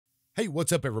Hey,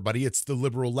 what's up, everybody? It's the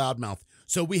Liberal Loudmouth.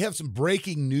 So we have some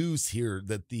breaking news here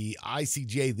that the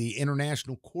ICJ, the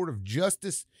International Court of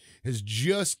Justice, has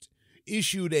just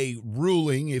issued a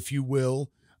ruling, if you will,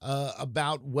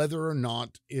 about whether or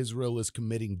not Israel is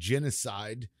committing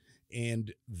genocide.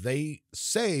 And they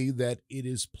say that it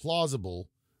is plausible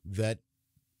that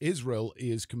Israel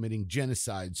is committing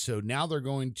genocide. So now they're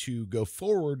going to go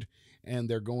forward and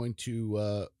they're going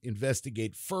to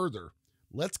investigate further.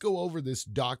 Let's go over this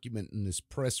document and this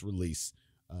press release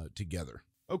together.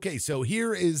 Okay, so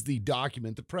here is the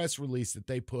document, the press release that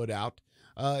they put out.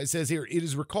 It says here, it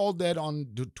is recalled that on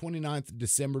the 29th of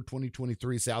December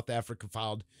 2023, South Africa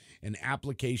filed an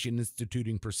application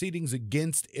instituting proceedings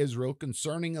against Israel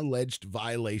concerning alleged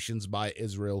violations by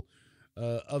Israel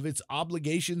of its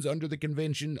obligations under the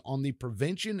Convention on the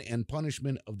Prevention and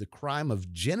Punishment of the Crime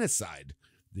of Genocide,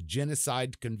 the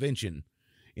Genocide Convention,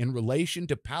 in relation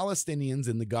to Palestinians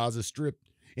in the Gaza Strip.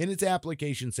 In its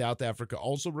application, South Africa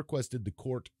also requested the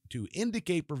court to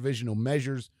indicate provisional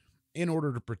measures in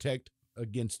order to protect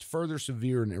against further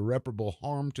severe and irreparable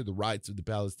harm to the rights of the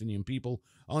Palestinian people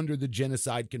under the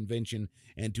Genocide Convention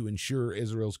and to ensure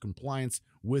Israel's compliance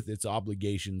with its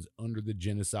obligations under the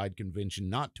Genocide Convention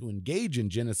not to engage in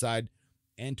genocide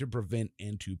and to prevent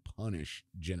and to punish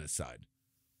genocide.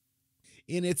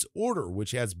 In its order,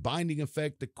 which has binding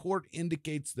effect, the court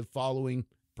indicates the following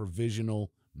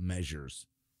provisional measures.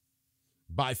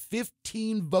 By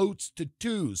 15 votes to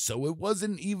 2, so it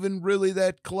wasn't even really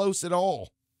that close at all,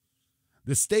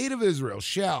 the State of Israel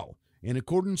shall, in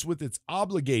accordance with its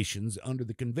obligations under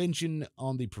the Convention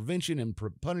on the Prevention and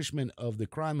Punishment of the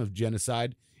Crime of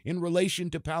Genocide in relation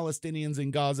to Palestinians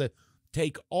in Gaza,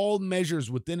 take all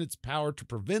measures within its power to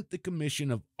prevent the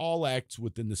commission of all acts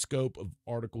within the scope of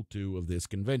Article 2 of this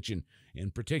convention,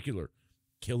 in particular,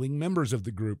 killing members of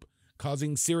the group,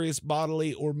 causing serious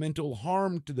bodily or mental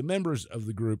harm to the members of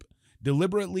the group,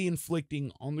 deliberately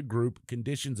inflicting on the group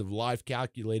conditions of life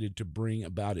calculated to bring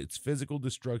about its physical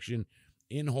destruction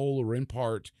in whole or in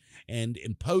part, and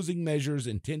imposing measures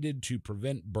intended to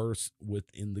prevent births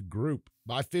within the group.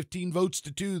 By 15 votes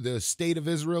to 2, the State of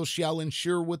Israel shall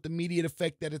ensure with immediate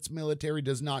effect that its military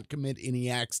does not commit any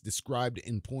acts described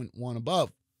in point 1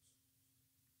 above.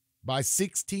 By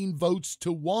 16 votes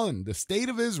to 1, the State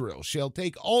of Israel shall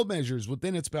take all measures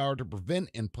within its power to prevent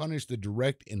and punish the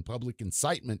direct and public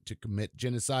incitement to commit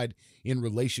genocide in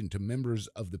relation to members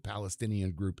of the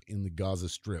Palestinian group in the Gaza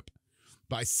Strip.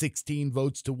 By 16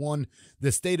 votes to 1,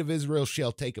 the State of Israel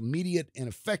shall take immediate and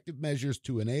effective measures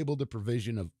to enable the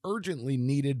provision of urgently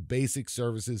needed basic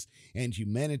services and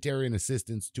humanitarian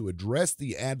assistance to address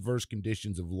the adverse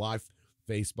conditions of life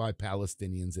faced by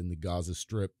Palestinians in the Gaza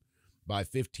Strip. By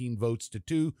 15 votes to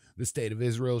 2, the State of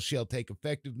Israel shall take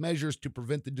effective measures to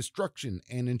prevent the destruction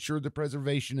and ensure the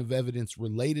preservation of evidence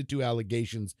related to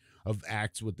allegations of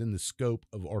acts within the scope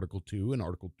of Article 2 and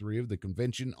Article 3 of the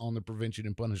Convention on the Prevention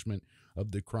and Punishment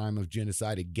of the Crime of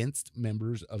Genocide against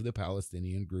members of the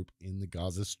Palestinian group in the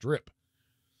Gaza Strip.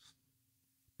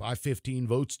 By 15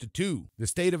 votes to 2, the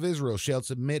State of Israel shall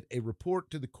submit a report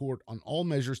to the court on all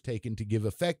measures taken to give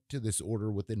effect to this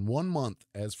order within 1 month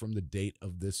as from the date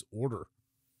of this order.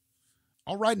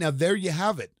 All right, now there you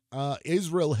have it.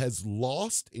 Israel has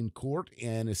lost in court,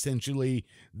 and essentially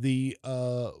the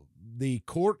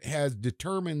court has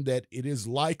determined that it is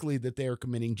likely that they are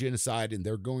committing genocide, and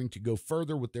they're going to go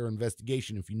further with their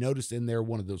investigation. If you notice in there,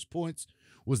 one of those points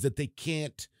was that they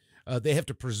can't. They have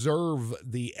to preserve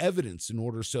the evidence in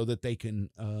order so that they can,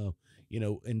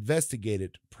 investigate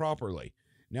it properly.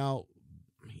 Now,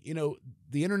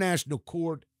 the International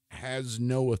Court has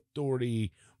no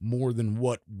authority more than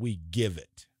what we give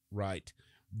it, right?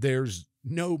 There's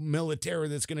no military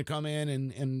that's going to come in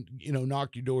and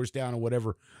knock your doors down or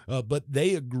whatever. But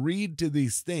they agreed to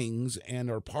these things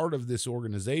and are part of this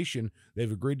organization.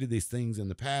 They've agreed to these things in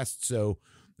the past. So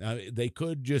they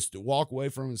could just walk away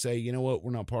from it and say, you know what,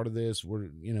 we're not part of this. We're,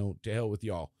 to hell with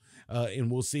y'all. And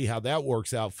we'll see how that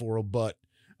works out for them. But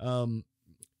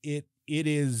it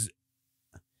is,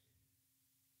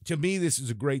 to me, this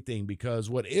is a great thing because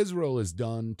what Israel has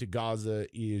done to Gaza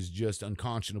is just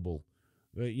unconscionable.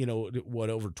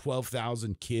 Over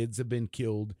 12,000 kids have been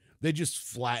killed. They're just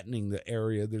flattening the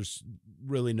area. There's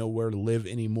really nowhere to live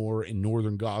anymore in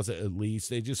northern Gaza, at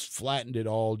least. They just flattened it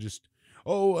all.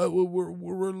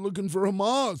 We're looking for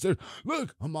Hamas.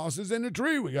 Look, Hamas is in a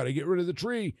tree. We got to get rid of the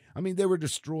tree. I mean, they were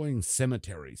destroying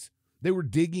cemeteries. They were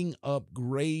digging up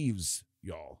graves,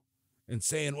 y'all, and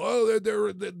saying, well,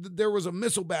 there was a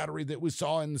missile battery that we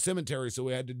saw in the cemetery, so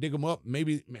we had to dig them up.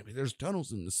 Maybe there's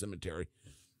tunnels in the cemetery.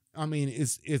 I mean,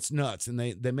 it's nuts. And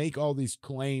they make all these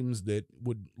claims that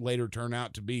would later turn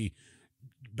out to be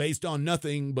based on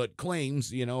nothing but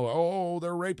claims, oh,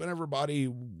 they're raping everybody.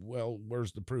 Well,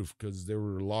 where's the proof? Because there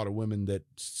were a lot of women that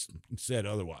said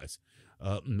otherwise.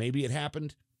 Maybe it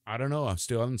happened. I don't know. I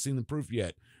still haven't seen the proof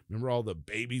yet. Remember all the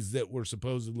babies that were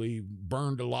supposedly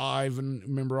burned alive, and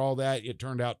remember all that? It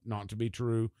turned out not to be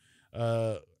true.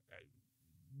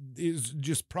 It's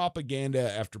just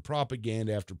propaganda after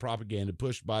propaganda after propaganda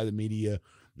pushed by the media.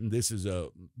 This is a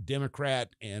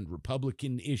Democrat and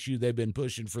Republican issue. They've been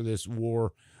pushing for this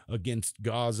war against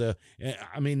Gaza.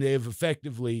 I mean, they've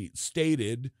effectively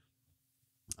stated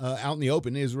out in the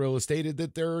open, Israel has stated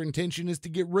that their intention is to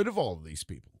get rid of all of these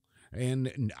people.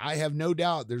 And I have no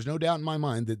doubt, there's no doubt in my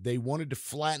mind that they wanted to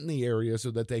flatten the area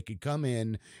so that they could come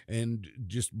in and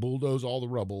just bulldoze all the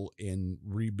rubble and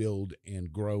rebuild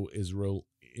and grow Israel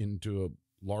into a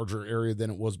larger area than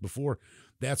it was before.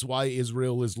 That's why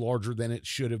Israel is larger than it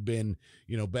should have been.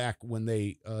 Back when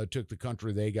they took the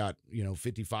country, they got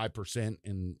 55%,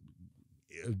 and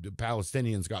the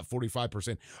Palestinians got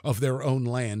 45% of their own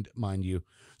land, mind you.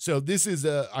 So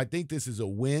I think this is a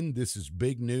win. This is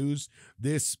big news.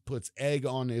 This puts egg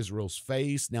on Israel's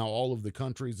face. Now all of the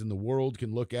countries in the world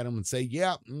can look at them and say,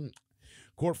 yeah,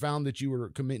 court found that you were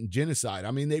committing genocide.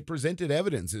 I mean, they presented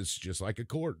evidence. It's just like a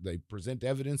court. They present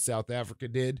evidence. South Africa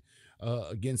did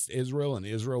against Israel, and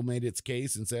Israel made its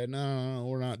case and said, no,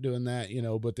 we're not doing that,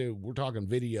 but we're talking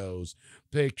videos,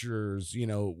 pictures,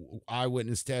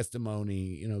 eyewitness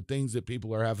testimony, things that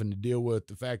people are having to deal with.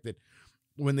 The fact that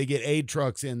when they get aid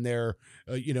trucks in there,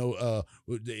 the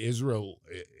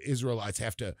Israelites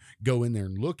have to go in there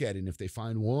and look at it. And if they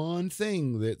find one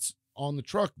thing that's on the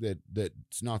truck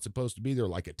that's not supposed to be there,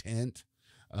 like a tent,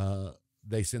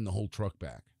 they send the whole truck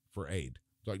back for aid.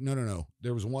 It's like, no.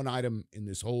 There was one item in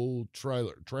this whole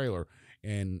trailer,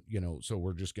 and so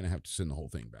we're just going to have to send the whole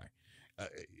thing back.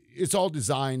 It's all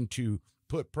designed to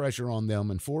put pressure on them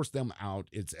and force them out.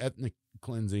 It's ethnic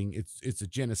cleansing. It's a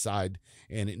genocide,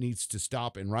 and it needs to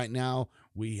stop. And right now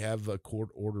we have a court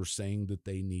order saying that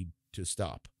they need to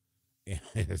stop.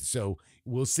 So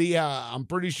we'll see I'm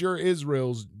pretty sure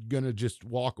Israel's going to just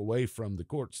walk away from the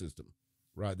court system,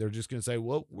 right? They're just going to say,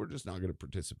 well, we're just not going to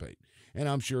participate. And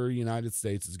I'm sure the United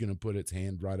States is going to put its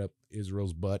hand right up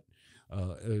Israel's butt,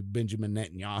 Benjamin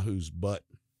Netanyahu's butt.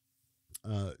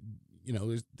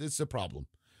 It's a problem.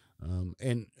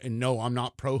 And no, I'm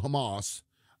not pro-Hamas,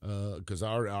 because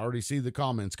I already see the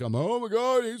comments come, oh my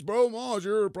God, he's pro-Hamas,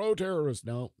 you're a pro-terrorist.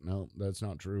 No, that's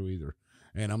not true either.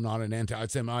 And I'm not an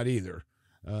anti-Semite either.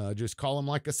 Just call them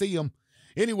like I see them.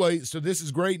 Anyway, so this is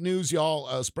great news,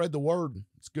 y'all. Spread the word.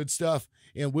 It's good stuff.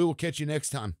 And we will catch you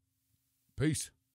next time. Peace.